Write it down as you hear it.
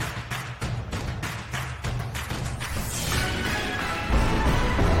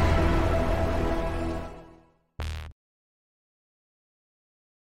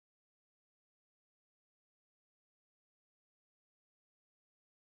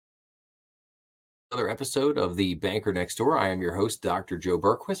Another episode of the Banker Next Door. I am your host, Dr. Joe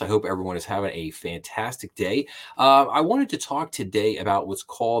Berquist. I hope everyone is having a fantastic day. I wanted to talk today about what's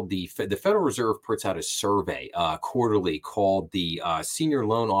called the Federal Reserve puts out a survey quarterly called the Senior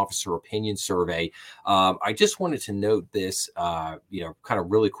Loan Officer Opinion Survey. I just wanted to note this, kind of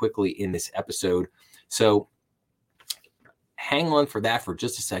really quickly in this episode. So hang on for that for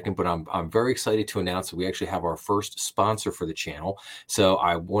just a second, but I'm very excited to announce that we actually have our first sponsor for the channel. So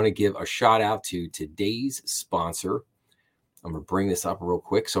I want to give a shout out to today's sponsor. I'm going to bring this up real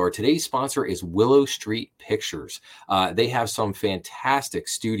quick. So our today's sponsor is Willow Street Pictures. They have some fantastic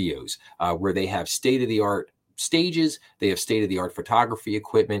studios where they have state-of-the-art stages. They have state-of-the-art photography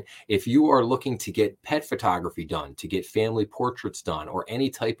equipment. If you are looking to get pet photography done, to get family portraits done, or any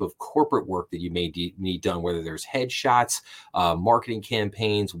type of corporate work that you may need done, whether there's headshots, marketing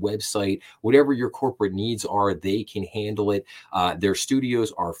campaigns, website, whatever your corporate needs are, they can handle it. Their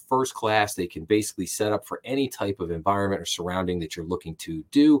studios are first class. They can basically set up for any type of environment or surrounding that you're looking to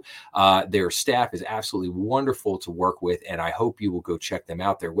do. Their staff is absolutely wonderful to work with, and I hope you will go check them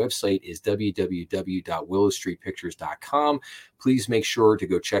out. Their website is www.willowstreetpictures.com. Please make sure to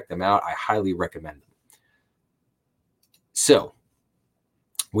go check them out. I highly recommend them. So,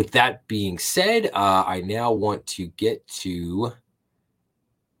 with that being said, I now want to get to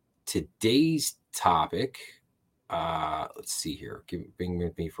today's topic. Let's see here. Bear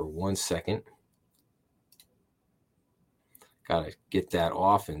with me for 1 second. Got to get that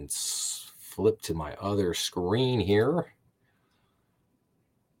off and flip to my other screen here.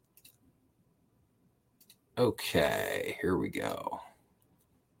 Okay, here we go.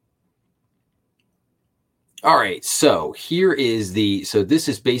 All right, so this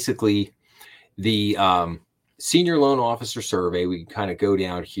is basically the Senior Loan Officer Survey. We can kind of go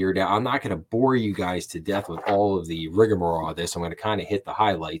down here. Now, I'm not going to bore you guys to death with all of the rigmarole of this. I'm going to kind of hit the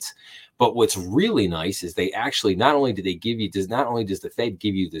highlights. But what's really nice is they actually, not only does the Fed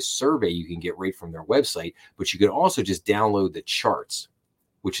give you this survey you can get right from their website, but you can also just download the charts,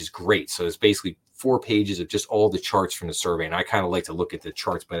 which is great. So it's basically 4 pages of just all the charts from the survey. And I kind of like to look at the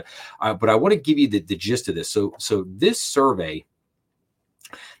charts, but I want to give you the gist of this. So this survey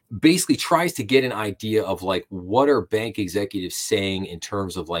basically tries to get an idea of like, what are bank executives saying in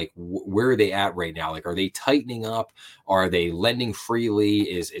terms of like, where are they at right now? Like, are they tightening up? Are they lending freely?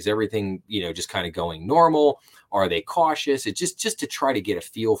 Is everything, just kind of going normal? Are they cautious? It's just to try to get a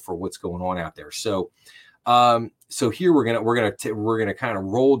feel for what's going on out there. So here we're gonna kind of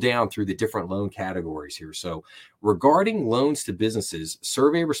roll down through the different loan categories here. So regarding loans to businesses,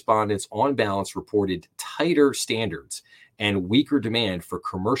 survey respondents on balance reported tighter standards and weaker demand for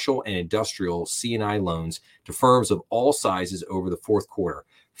commercial and industrial C&I loans to firms of all sizes over the fourth quarter.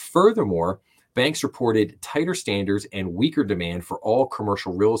 Furthermore, banks reported tighter standards and weaker demand for all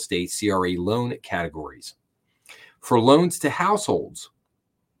commercial real estate CRE loan categories. For loans to households,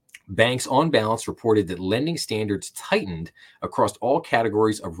 banks on balance reported that lending standards tightened across all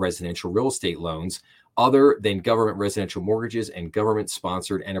categories of residential real estate loans other than government residential mortgages and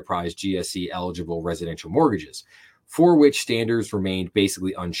government-sponsored enterprise GSE eligible residential mortgages, for which standards remained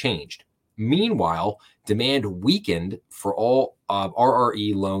basically unchanged. Meanwhile, demand weakened for all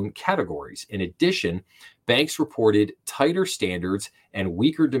RRE loan categories. In addition, banks reported tighter standards and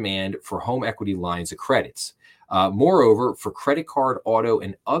weaker demand for home equity lines of credits. Moreover, for credit card, auto,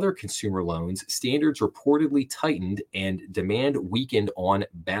 and other consumer loans, standards reportedly tightened and demand weakened on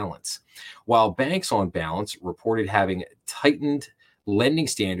balance. While banks on balance reported having tightened lending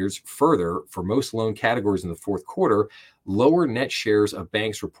standards further for most loan categories in the fourth quarter, lower net shares of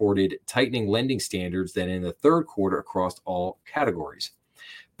banks reported tightening lending standards than in the third quarter across all categories.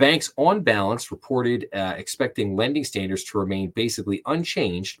 Banks on balance reported expecting lending standards to remain basically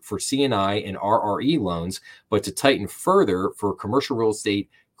unchanged for C&I and RRE loans, but to tighten further for commercial real estate,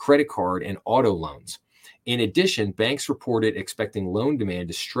 credit card, and auto loans. In addition, banks reported expecting loan demand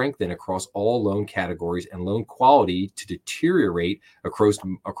to strengthen across all loan categories and loan quality to deteriorate across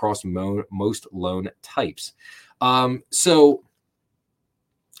most loan types. So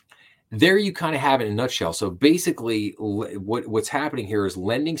there you kind of have it in a nutshell. So basically what's happening here is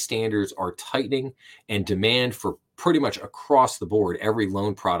lending standards are tightening and demand for pretty much across the board, every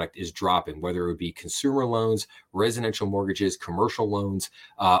loan product is dropping, whether it would be consumer loans, residential mortgages, commercial loans,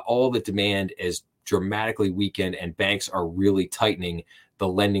 all the demand is dramatically weakened, and banks are really tightening the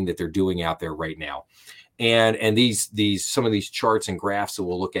lending that they're doing out there right now. And these some of these charts and graphs that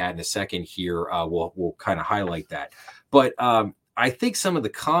we'll look at in a second here will kind of highlight that. But I think some of the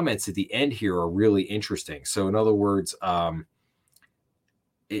comments at the end here are really interesting. So in other words,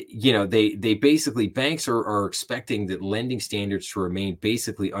 they basically, banks are expecting that lending standards to remain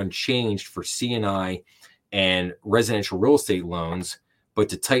basically unchanged for C&I and residential real estate loans, but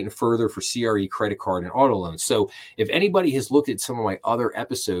to tighten further for CRE, credit card, and auto loans. So if anybody has looked at some of my other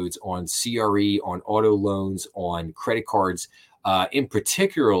episodes on CRE, on auto loans, on credit cards, in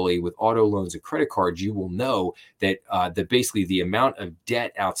particularly with auto loans and credit cards, you will know that basically the amount of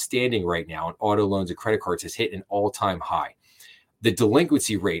debt outstanding right now on auto loans and credit cards has hit an all-time high. The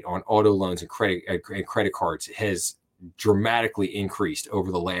delinquency rate on auto loans and credit cards has dramatically increased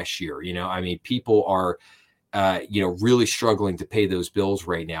over the last year. I mean, people are really struggling to pay those bills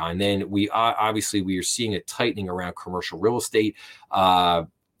right now. And then we are seeing a tightening around commercial real estate.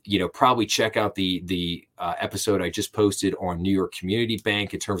 Probably check out the episode I just posted on New York Community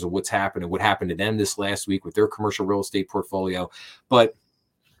Bank in terms of what's happened and what happened to them this last week with their commercial real estate portfolio. But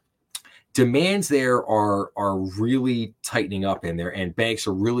demands there are really tightening up in there, and banks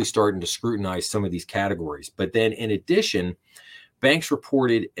are really starting to scrutinize some of these categories. But then in addition, banks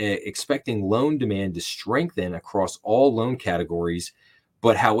reported expecting loan demand to strengthen across all loan categories,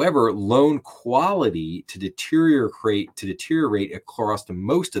 but however, loan quality to deteriorate across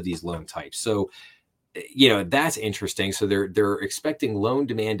most of these loan types. So, that's interesting. So they're expecting loan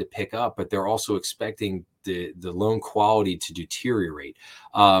demand to pick up, but they're also expecting the loan quality to deteriorate.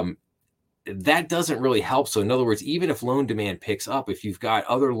 That doesn't really help. So in other words, even if loan demand picks up, if you've got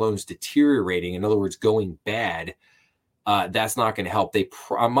other loans deteriorating, in other words, going bad, that's not going to help.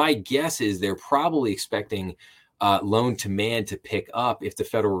 My guess is they're probably expecting loan demand to pick up if the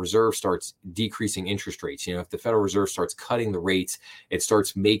Federal Reserve starts decreasing interest rates. If the Federal Reserve starts cutting the rates, it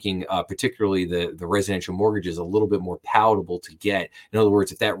starts making particularly the residential mortgages a little bit more palatable to get. In other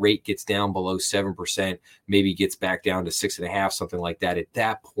words, if that rate gets down below 7%, maybe gets back down to 6.5%, something like that, at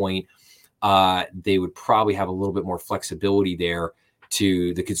that point, they would probably have a little bit more flexibility there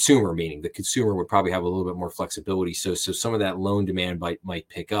to the consumer, meaning the consumer would probably have a little bit more flexibility. So some of that loan demand might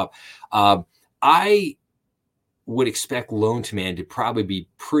pick up. I would expect loan demand to probably be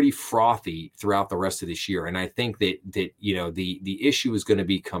pretty frothy throughout the rest of this year. And I think that the issue is going to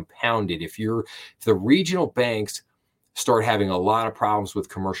be compounded. If the regional banks start having a lot of problems with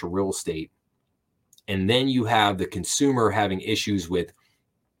commercial real estate, and then you have the consumer having issues with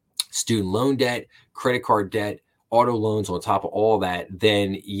student loan debt, credit card debt, auto loans on top of all that,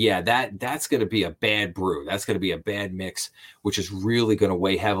 then that's going to be a bad brew. That's going to be a bad mix, which is really going to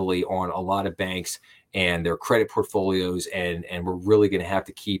weigh heavily on a lot of banks and their credit portfolios. And we're really going to have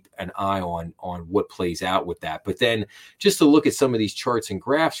to keep an eye on what plays out with that. But then just to look at some of these charts and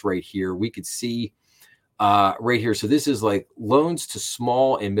graphs right here, we could see right here. So this is like loans to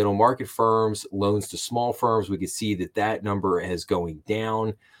small and middle market firms, loans to small firms. We can see that number is going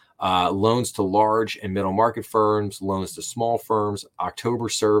down. Loans to large and middle market firms, loans to small firms, October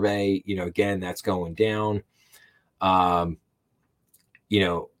survey, again, that's going down. Loans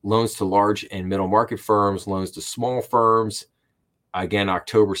to large and middle market firms, loans to small firms, again,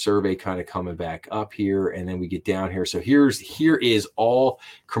 October survey kind of coming back up here. And then we get down here. So here is all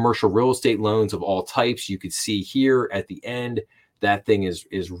commercial real estate loans of all types. You could see here at the end, that thing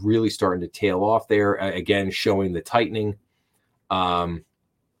is really starting to tail off there, again, showing the tightening.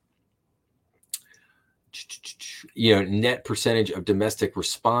 Net percentage of domestic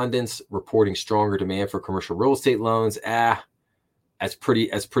respondents reporting stronger demand for commercial real estate loans. That's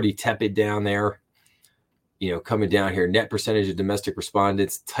pretty tepid down there. Coming down here, net percentage of domestic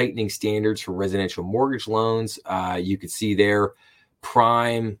respondents tightening standards for residential mortgage loans. You could see there,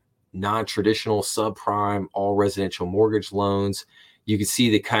 prime, non-traditional, subprime, all residential mortgage loans. You could see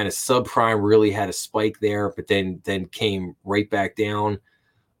the kind of subprime really had a spike there, but then came right back down.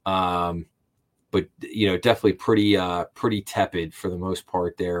 But definitely pretty tepid for the most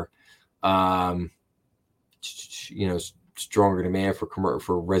part there. Stronger demand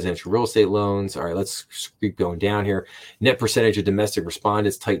for residential real estate loans. All right, let's keep going down here. Net percentage of domestic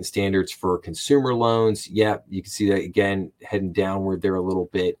respondents tighten standards for consumer loans. Yeah, you can see that again heading downward there a little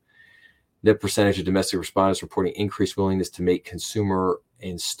bit. Net percentage of domestic respondents reporting increased willingness to make consumer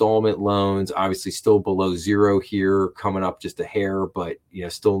installment loans. Obviously, still below zero here, coming up just a hair, but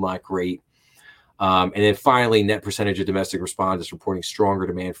still not great. And then finally, net percentage of domestic respondents reporting stronger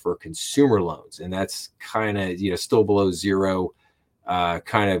demand for consumer loans. And that's kind of, still below zero,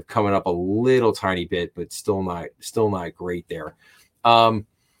 kind of coming up a little tiny bit, but still not great there.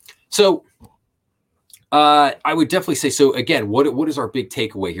 So I would definitely say so. Again, what is our big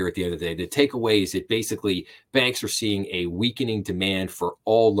takeaway here at the end of the day? The takeaway is that basically banks are seeing a weakening demand for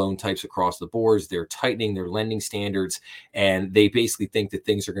all loan types across the boards. They're tightening their lending standards, and they basically think that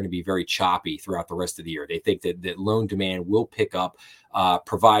things are going to be very choppy throughout the rest of the year. They think that loan demand will pick up,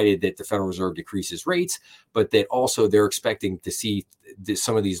 provided that the Federal Reserve decreases rates, but that also they're expecting to see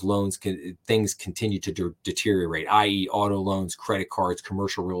some of these things continue to deteriorate, i.e., auto loans, credit cards,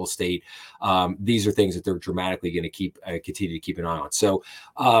 commercial real estate. These are things that they're dramatically going to continue to keep an eye on. So,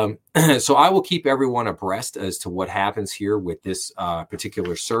 so I will keep everyone abreast as to what happens here with this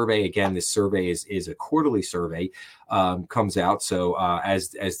particular survey. Again, this survey is a quarterly survey, comes out. So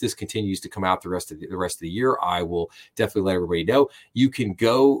as this continues to come out the rest of the year, I will definitely let everybody know. You can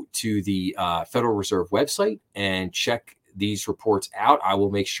go to the Federal Reserve website and check these reports out. I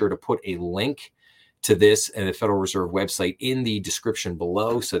will make sure to put a link to this and the Federal Reserve website in the description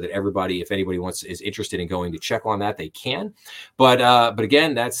below, so that everybody, if anybody is interested in going to check on that, they can. But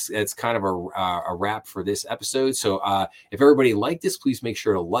again, that's kind of a wrap for this episode. So if everybody liked this, please make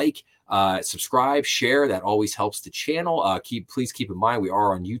sure to like, subscribe, share. That always helps the channel. Please keep in mind we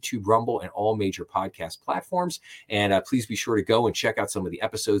are on YouTube, Rumble, and all major podcast platforms. And please be sure to go and check out some of the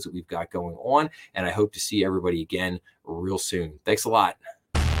episodes that we've got going on. And I hope to see everybody again real soon. Thanks a lot.